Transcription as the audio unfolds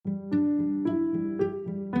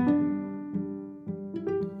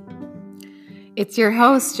It's your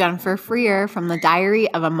host, Jennifer Freer from the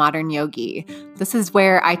Diary of a Modern Yogi. This is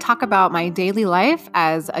where I talk about my daily life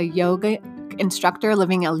as a yoga instructor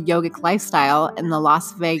living a yogic lifestyle in the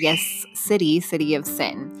Las Vegas city of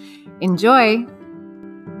sin. Enjoy!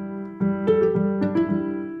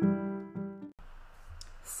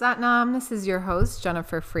 Satnam, this is your host,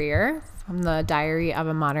 Jennifer Freer from the Diary of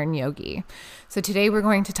a Modern Yogi. So today we're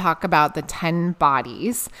going to talk about the 10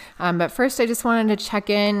 bodies. But first, I just wanted to check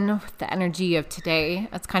in with the energy of today.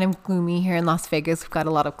 It's kind of gloomy here in Las Vegas. We've got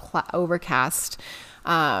a lot of overcast.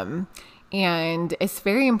 And it's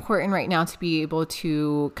very important right now to be able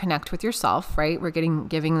to connect with yourself, right? We're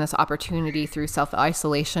giving this opportunity through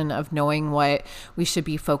self-isolation of knowing what we should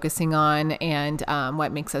be focusing on and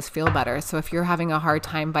what makes us feel better. So if you're having a hard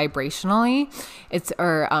time vibrationally,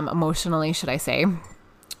 or emotionally, should I say,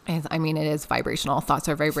 it is vibrational. Thoughts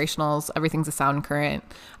are vibrationals. Everything's a sound current.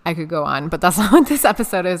 I could go on, but that's not what this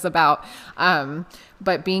episode is about.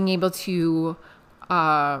 But being able to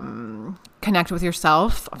connect with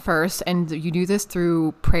yourself first. And you do this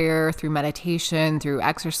through prayer, through meditation, through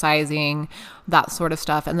exercising, that sort of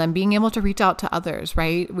stuff. And then being able to reach out to others,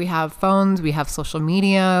 right? We have phones, we have social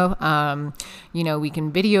media, we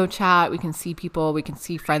can video chat, we can see people, we can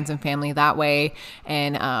see friends and family that way,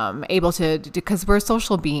 and because we're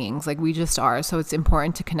social beings, like we just are. So it's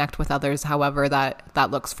important to connect with others, however that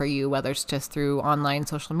looks for you, whether it's just through online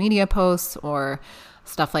social media posts or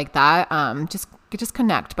stuff like that. Just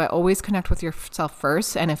connect, but always connect with yourself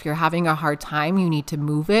first. And if you're having a hard time, you need to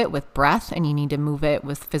move it with breath, and you need to move it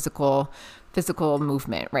with physical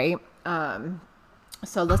movement, right?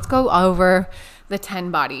 So let's go over the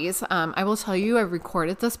 10 bodies. I will tell you, I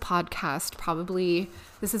recorded this podcast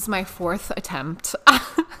this is my 4th attempt.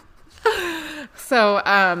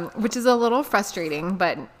 So, which is a little frustrating,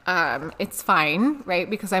 but it's fine, right?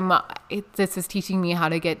 Because this is teaching me how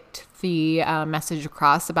to get the message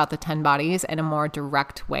across about the 10 bodies in a more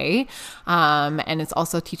direct way. And it's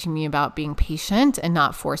also teaching me about being patient and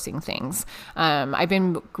not forcing things. I've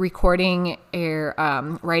been recording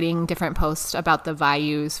writing different posts about the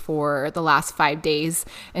values for the last 5 days.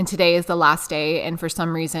 And today is the last day. And for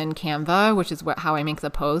some reason, Canva, which is how I make the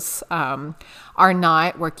posts, are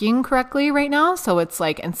not working correctly right now. So it's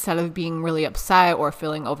like, instead of being really upset or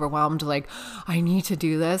feeling overwhelmed, like I need to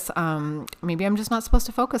do this, maybe I'm just not supposed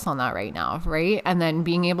to focus on that right now, right? And then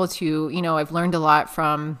being able to, I've learned a lot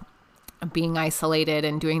from being isolated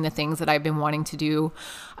and doing the things that I've been wanting to do,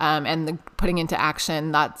 and putting into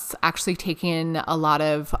action. That's actually taken a lot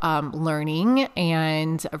of learning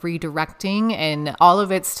and redirecting, and all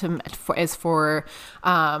of it's for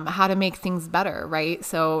how to make things better, right?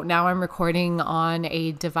 So now I'm recording on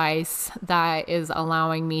a device that is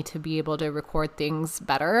allowing me to be able to record things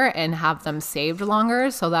better and have them saved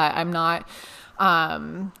longer, so that I'm not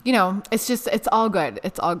it's all good.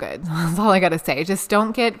 It's all good. That's all I got to say. Just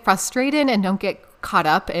don't get frustrated and don't get caught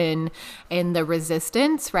up in the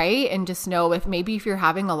resistance, right? And just know if you're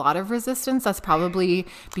having a lot of resistance, that's probably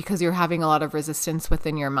because you're having a lot of resistance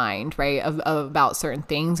within your mind, right? About certain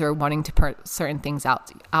things, or wanting to put certain things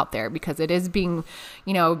out there, because it is being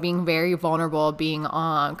very vulnerable, being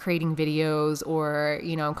on creating videos or,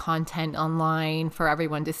 content online for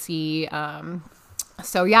everyone to see.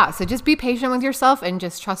 So just be patient with yourself and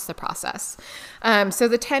just trust the process. So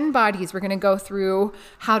the 10 bodies, we're going to go through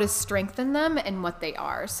how to strengthen them and what they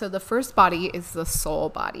are. So the first body is the soul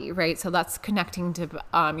body, right? So that's connecting to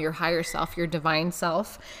your higher self, your divine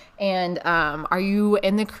self. And are you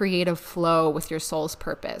in the creative flow with your soul's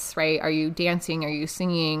purpose, right? Are you dancing? Are you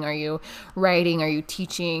singing? Are you writing? Are you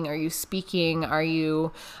teaching? Are you speaking? Are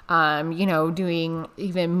you, doing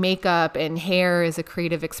even makeup and hair is a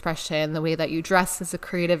creative expression. The way that you dress is a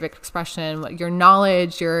creative expression. Your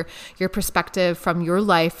knowledge, your perspective from your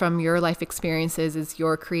life experiences is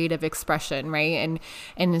your creative expression, right?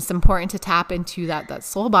 And it's important to tap into that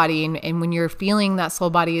soul body. And when you're feeling that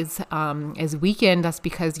soul body is weakened, that's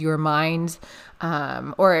because your mind,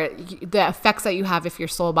 or the effects that you have if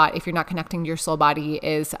you're not connecting to your soul body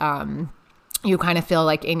is, you kind of feel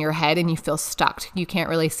like in your head and you feel stuck. You can't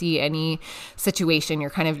really see any situation.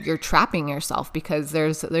 You're trapping yourself, because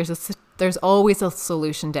there's always a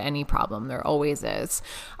solution to any problem. There always is.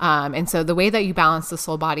 And so the way that you balance the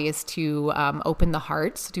soul body is to open the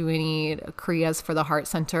heart, do any kriyas for the heart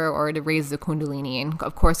center, or to raise the kundalini. And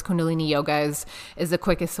of course, kundalini yoga is the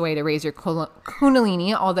quickest way to raise your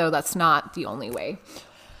kundalini, although that's not the only way.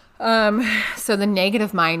 So the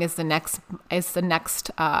negative mind is the next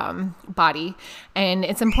body, and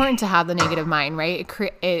it's important to have the negative mind, right?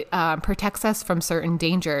 It protects us from certain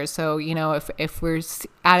dangers. So, if we're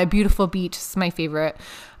at a beautiful beach, this is my favorite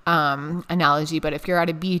analogy, but if you're at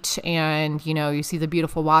a beach and, you see the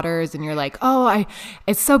beautiful waters and you're like, oh,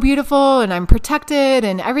 it's so beautiful and I'm protected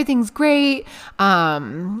and everything's great.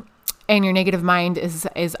 And your negative mind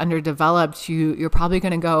is underdeveloped, you're probably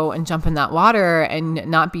going to go and jump in that water and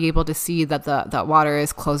not be able to see that that water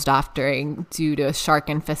is closed off due to shark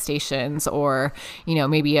infestations or,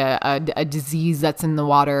 maybe a disease that's in the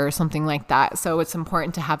water or something like that. So it's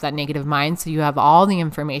important to have that negative mind so you have all the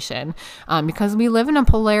information, because we live in a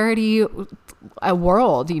polarity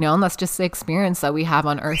world, and that's just the experience that we have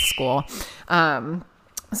on Earth School.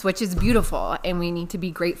 Which is beautiful and we need to be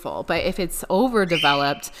grateful. But if it's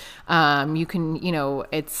overdeveloped, you can,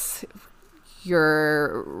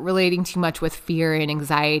 you're relating too much with fear and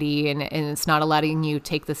anxiety and it's not letting you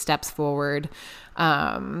take the steps forward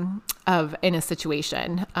in a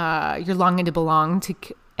situation. You're longing to belong to,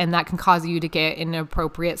 and that can cause you to get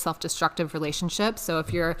inappropriate self-destructive relationships. So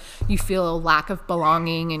if you feel a lack of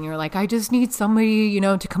belonging and you're like, I just need somebody,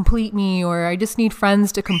 to complete me, or I just need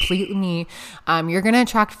friends to complete me, you're going to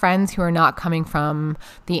attract friends who are not coming from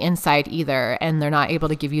the inside either. And they're not able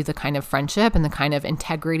to give you the kind of friendship and the kind of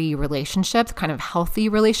integrity relationship, the kind of healthy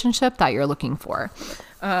relationship that you're looking for.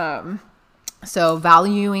 So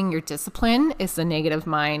valuing your discipline is the negative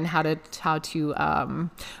mind, how to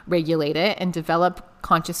regulate it and develop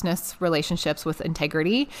consciousness relationships with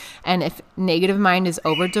integrity. And if negative mind is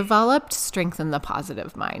overdeveloped, strengthen the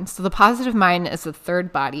positive mind. So the positive mind is the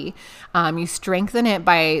third body. You strengthen it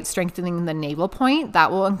by strengthening the navel point.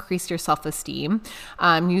 That will increase your self-esteem.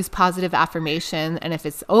 Use positive affirmation. And if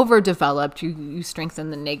it's overdeveloped, you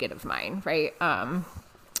strengthen the negative mind, right?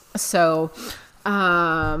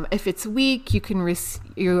 If it's weak,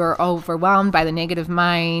 you're overwhelmed by the negative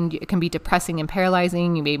mind. It can be depressing and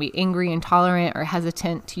paralyzing. You may be angry, intolerant, or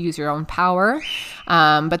hesitant to use your own power.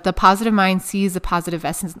 But the positive mind sees the positive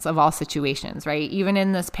essence of all situations, right? Even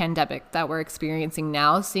in this pandemic that we're experiencing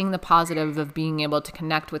now, seeing the positive of being able to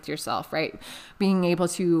connect with yourself, right? Being able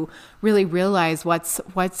to really realize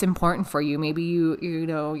what's important for you. Maybe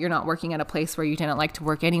you're not working at a place where you didn't like to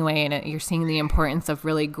work anyway, and you're seeing the importance of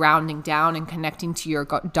really grounding down and connecting to your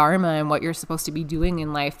dharma and what you're supposed to be doing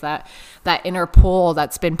in life, that inner pull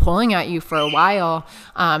that's been pulling at you for a while.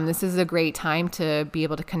 This is a great time to be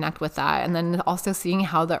able to connect with that. And then also seeing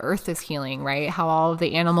how the earth is healing, right? How all of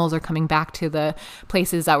the animals are coming back to the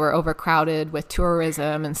places that were overcrowded with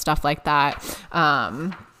tourism and stuff like that.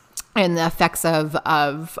 And the effects of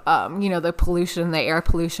the pollution, the air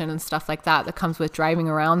pollution and stuff like that comes with driving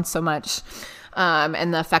around so much.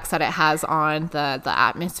 And the effects that it has on the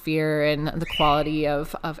atmosphere and the quality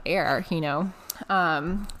of air,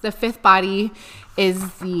 The fifth body is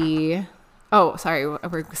we're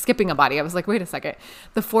skipping a body. I was like, wait a second.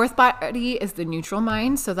 The fourth body is the neutral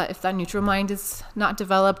mind. So that if that neutral mind is not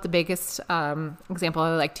developed, the biggest example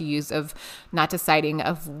I like to use of not deciding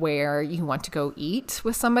of where you want to go eat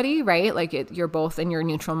with somebody, right? Like you're both in your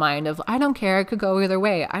neutral mind of, I don't care, I could go either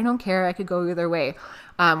way. I don't care, I could go either way.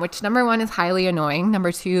 Which number one is highly annoying.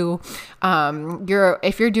 Number two,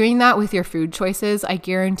 if you're doing that with your food choices, I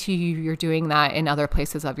guarantee you're doing that in other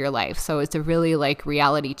places of your life. So it's a really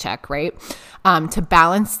reality check, right? To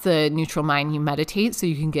balance the neutral mind, you meditate so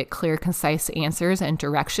you can get clear, concise answers and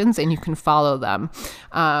directions and you can follow them.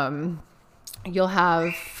 You'll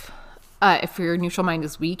have, if your neutral mind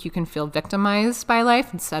is weak, you can feel victimized by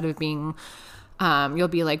life instead of being you'll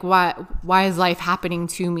be like, why is life happening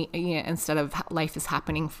to me instead of life is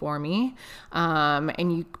happening for me?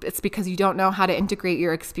 It's because you don't know how to integrate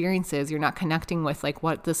your experiences. You're not connecting with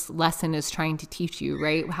what this lesson is trying to teach you,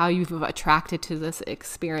 right? How you've attracted to this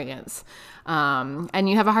experience. And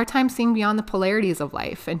you have a hard time seeing beyond the polarities of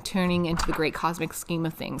life and turning into the great cosmic scheme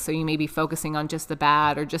of things. So you may be focusing on just the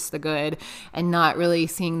bad or just the good and not really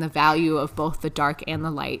seeing the value of both the dark and the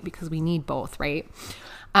light, because we need both, right?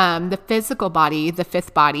 The physical body, the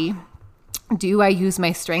fifth body, do I use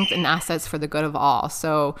my strength and assets for the good of all?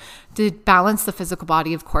 So to balance the physical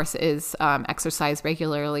body, of course, is exercise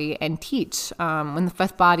regularly and teach. In the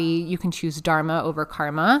fifth body, you can choose dharma over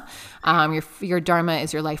karma. Your dharma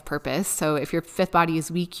is your life purpose. So if your fifth body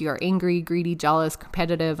is weak, you are angry, greedy, jealous,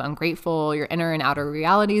 competitive, ungrateful. Your inner and outer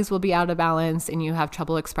realities will be out of balance, and you have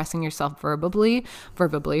trouble expressing yourself verbally,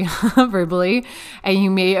 and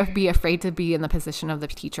you may be afraid to be in the position of the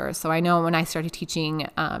teacher. So I know when I started teaching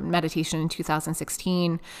meditation in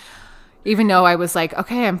 2016, even though I was like,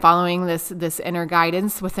 okay, I'm following this inner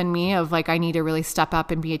guidance within me of I need to really step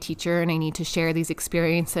up and be a teacher, and I need to share these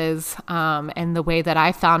experiences and the way that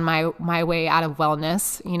I found my way out of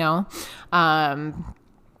wellness,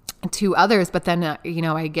 to others. But then,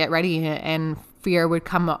 I get ready and fear would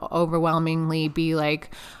come overwhelmingly be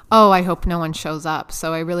like, oh, I hope no one shows up.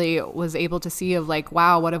 So I really was able to see of like,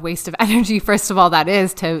 wow, what a waste of energy. First of all, that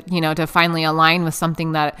is to, to finally align with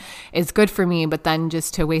something that is good for me, but then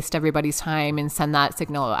just to waste everybody's time and send that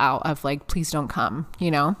signal out of like, please don't come,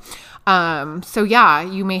 So yeah,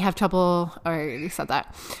 you may have trouble, or I already said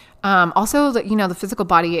that. Also, the physical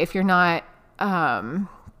body, if you're not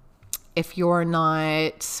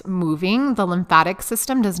moving, the lymphatic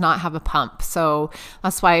system does not have a pump. So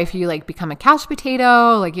that's why if you like become a couch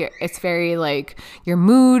potato, like it's very like your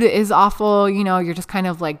mood is awful, you're just kind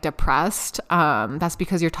of like depressed. That's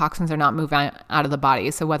because your toxins are not moving out of the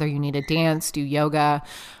body. So whether you need to dance, do yoga,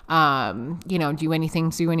 do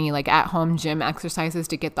any like at home gym exercises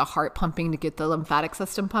to get the heart pumping, to get the lymphatic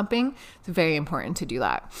system pumping, it's very important to do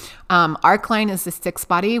that. Arc line is the 6th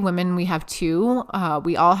body. Women, we have 2.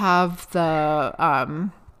 We all have the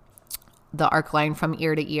arc line from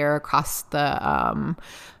ear to ear across the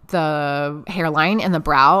hairline and the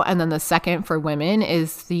brow. And then the second for women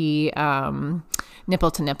is the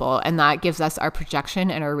nipple to nipple, and that gives us our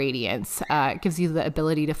projection and our radiance. It gives you the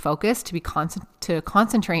ability to focus, to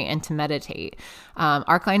concentrate, and to meditate.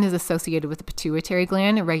 Arc line is associated with the pituitary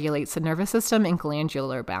gland. It regulates the nervous system and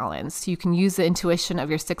glandular balance. You can use the intuition of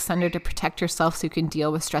your 6th center to protect yourself, so you can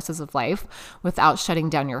deal with stresses of life without shutting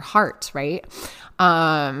down your heart, right?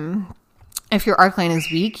 If your arc line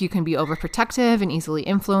is weak, you can be overprotective and easily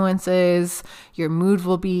influences. Your mood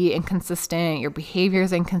will be inconsistent. Your behavior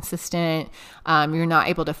is inconsistent. You're not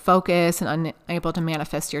able to focus and unable to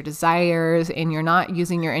manifest your desires. And you're not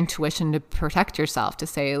using your intuition to protect yourself, to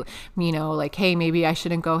say, like, hey, maybe I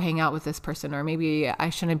shouldn't go hang out with this person, or maybe I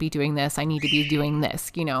shouldn't be doing this. I need to be doing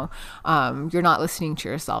this. You're not listening to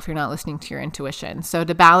yourself. You're not listening to your intuition. So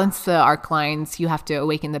to balance the arc lines, you have to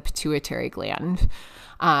awaken the pituitary gland.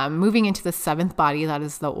 Moving into the 7th body, that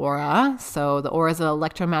is the aura. So the aura is an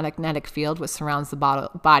electromagnetic field which surrounds the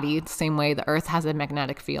body the same way the earth has a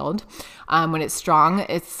magnetic field. When it's strong,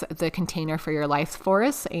 it's the container for your life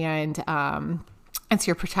force, and it's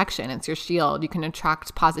your protection. It's your shield. You can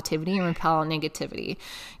attract positivity and repel negativity.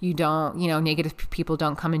 You don't, negative people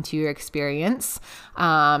don't come into your experience.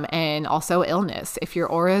 And also illness. If your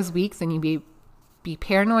aura is weak, then you be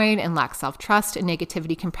paranoid and lack self-trust, and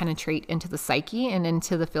negativity can penetrate into the psyche and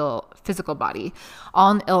into the physical body.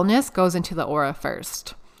 All illness goes into the aura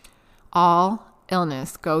first. So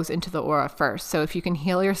if you can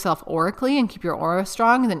heal yourself aurically and keep your aura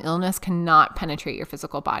strong, then illness cannot penetrate your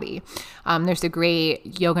physical body. There's a great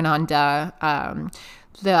Yogananda,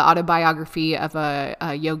 the autobiography of a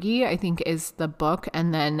yogi, I think, is the book.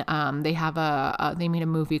 And then they made a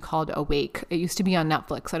movie called Awake. It used to be on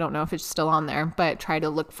Netflix. I don't know if it's still on there, but try to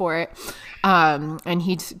look for it. And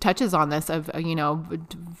he touches on this of,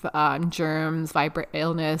 germs,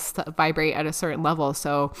 illness, vibrate at a certain level.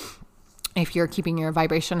 So if you're keeping your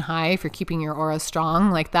vibration high, if you're keeping your aura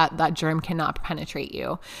strong, like that germ cannot penetrate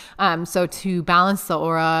you. So to balance the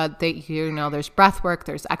aura, there's breath work,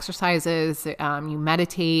 there's exercises, you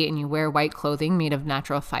meditate, and you wear white clothing made of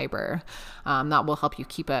natural fiber. That will help you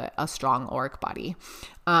keep a strong auric body.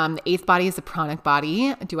 The 8th body is the pranic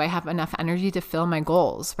body. Do I have enough energy to fill my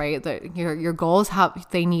goals, right? Your goals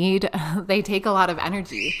they take a lot of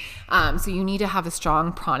energy. So you need to have a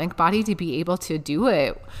strong pranic body to be able to do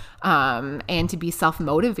it. And to be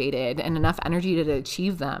self-motivated and enough energy to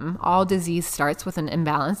achieve them. All disease starts with an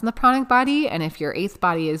imbalance in the pranic body. And if your 8th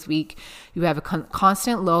body is weak, you have a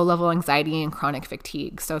constant low-level anxiety and chronic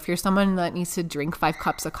fatigue. So if you're someone that needs to drink 5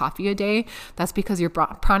 cups of coffee a day, that's because your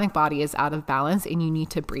pranic body is out of balance and you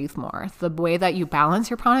need to breathe more. The way that you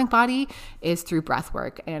balance your pranic body is through breath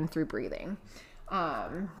work and through breathing.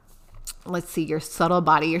 Let's see, your subtle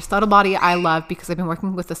body. Your subtle body I love because I've been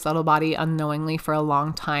working with the subtle body unknowingly for a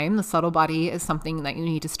long time. The subtle body is something that you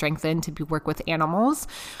need to strengthen to work with animals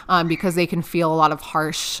because they can feel a lot of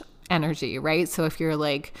harsh energy, right? So if you're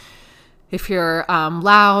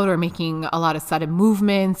loud or making a lot of sudden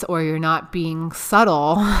movements, or you're not being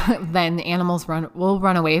subtle, then animals will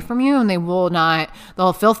run away from you, and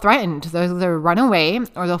they'll feel threatened. They'll run away,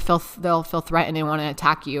 or they'll feel threatened and want to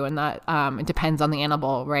attack you. And that it depends on the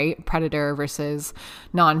animal, right? Predator versus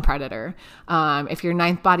non-predator. If your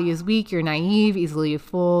 9th body is weak, you're naive, easily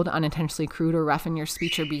fooled, unintentionally crude or rough in your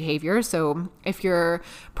speech or behavior. So if your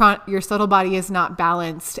subtle body is not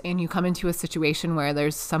balanced and you come into a situation where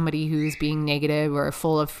there's somebody who's being negative or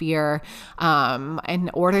full of fear. In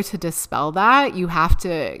order to dispel that, you have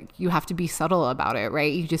to be subtle about it,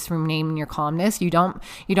 right? You just remain in your calmness. You don't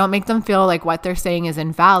make them feel like what they're saying is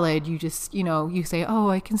invalid. You just, you say, oh,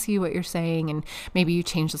 I can see what you're saying. And maybe you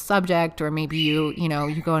change the subject, or maybe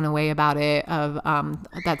you go in a way about it of,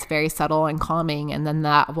 that's very subtle and calming. And then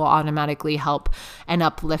that will automatically help and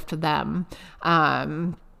uplift them.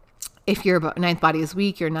 If your ninth body is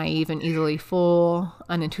weak, you're naive and easily full,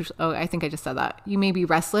 unintuitive. Oh, I think I just said that. You may be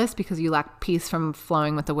restless because you lack peace from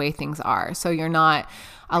flowing with the way things are. So you're not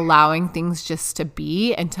allowing things just to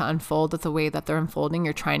be and to unfold the way that they're unfolding.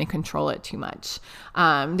 You're trying to control it too much.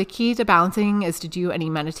 The key to balancing is to do any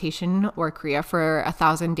meditation or Kriya for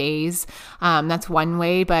 1,000 days. That's one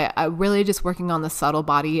way, but really just working on the subtle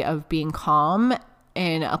body of being calm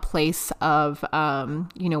in a place of,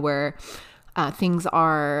 where things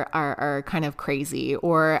are kind of crazy,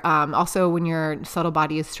 or also when your subtle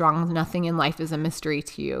body is strong, nothing in life is a mystery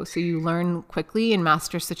to you. So you learn quickly and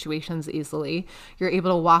master situations easily. You're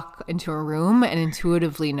able to walk into a room and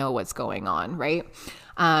intuitively know what's going on, right?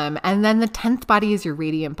 And then the 10th body is your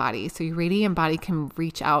radiant body. So your radiant body can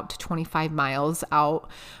reach out to 25 miles out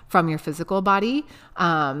from your physical body.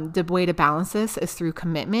 The way to balance this is through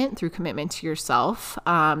commitment to yourself.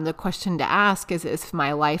 The question to ask is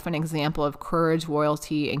my life an example of courage,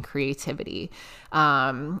 loyalty, and creativity?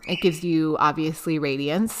 It gives you obviously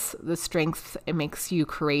radiance, the strength. It makes you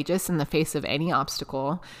courageous in the face of any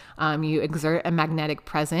obstacle. You exert a magnetic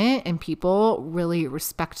presence, and people really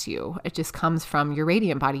respect you. It just comes from your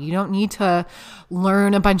radiant body. You don't need to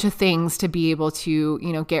learn a bunch of things to be able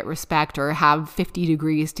to, get respect, or have 50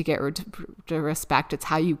 degrees to get respect. It's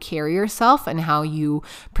how you carry yourself and how you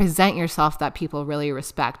present yourself that people really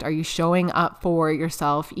respect. Are you showing up for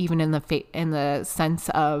yourself, even in the sense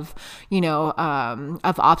of,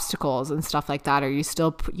 of obstacles and stuff like that? Are you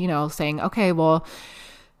still, saying, okay, well,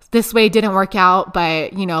 this way didn't work out,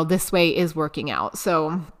 but this way is working out.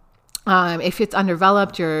 So if it's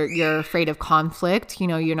undeveloped, you're afraid of conflict.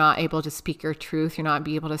 You're not able to speak your truth. You're not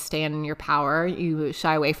be able to stand in your power. You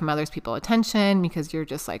shy away from others people's attention because you're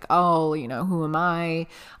just like, oh, who am I?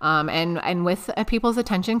 And with people's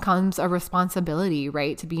attention comes a responsibility,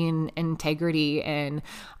 right? To be in integrity and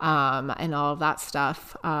all of that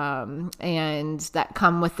stuff. And that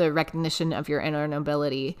come with the recognition of your inner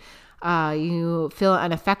nobility. You feel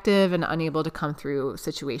ineffective and unable to come through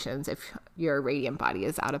situations if your radiant body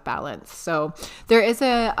is out of balance. So there is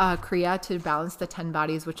a Kriya to balance the 10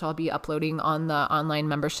 bodies, which I'll be uploading on the online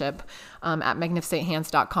membership at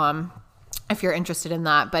magnificenthands.com. if you're interested in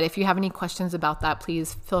that. But if you have any questions about that,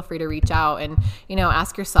 please feel free to reach out and,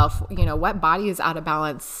 ask yourself, what body is out of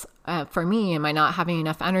balance for me? Am I not having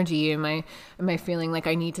enough energy? Am I feeling like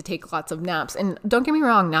I need to take lots of naps? And don't get me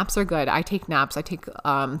wrong, naps are good. I take naps. I take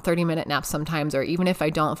 30-minute naps sometimes, or even if I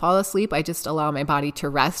don't fall asleep, I just allow my body to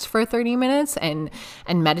rest for 30 minutes and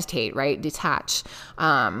meditate, right? Detach.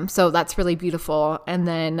 So that's really beautiful. And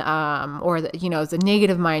then, is a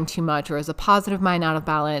negative mind too much, or is a positive mind out of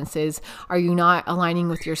balance? Are you not aligning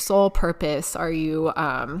with your soul purpose? Are you,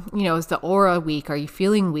 is the aura weak? Are you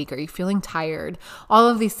feeling weak? Are you feeling tired? All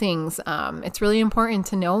of these things. It's really important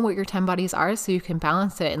to know what your 10 bodies are so you can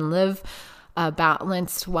balance it and live a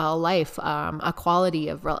balanced, well life, a quality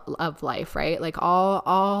of life, right? Like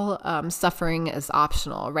all suffering is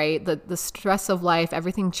optional, right? The stress of life,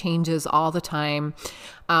 everything changes all the time.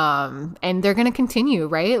 And they're going to continue,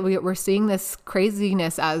 right? We're seeing this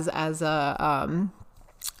craziness as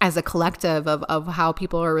a collective of how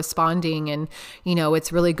people are responding. And,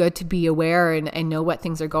 it's really good to be aware and know what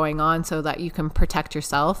things are going on so that you can protect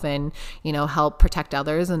yourself and, help protect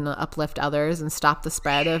others and uplift others and stop the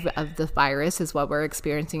spread of the virus is what we're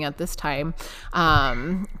experiencing at this time.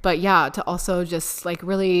 But yeah, to also just like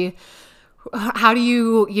really, how do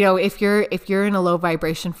you, if you're in a low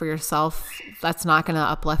vibration for yourself, that's not going to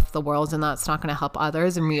uplift the world and that's not going to help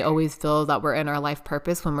others. And we always feel that we're in our life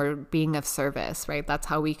purpose when we're being of service, right? That's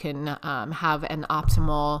how we can have an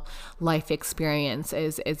optimal life experience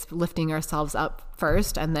is lifting ourselves up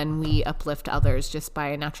first, and then we uplift others just by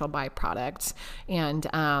a natural byproduct. And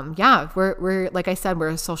we're like I said, we're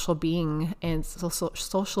a social being and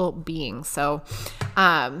social beings. So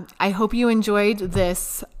I hope you enjoyed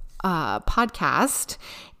this podcast,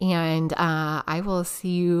 and I will see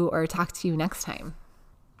you or talk to you next time.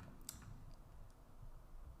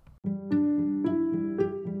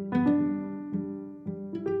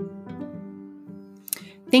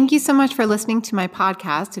 Thank you so much for listening to my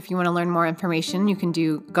podcast. If you want to learn more information, you can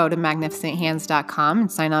go to magnificenthands.com and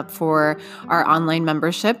sign up for our online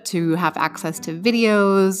membership to have access to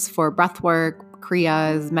videos for breathwork,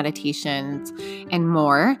 kriyas, meditations, and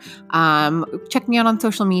more. Check me out on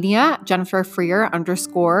social media, Jennifer Freer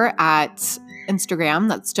 _ at Instagram.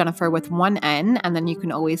 That's Jennifer with 1 N. And then you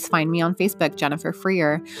can always find me on Facebook, Jennifer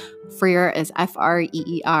Freer. Freer is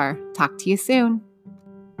Freer. Talk to you soon.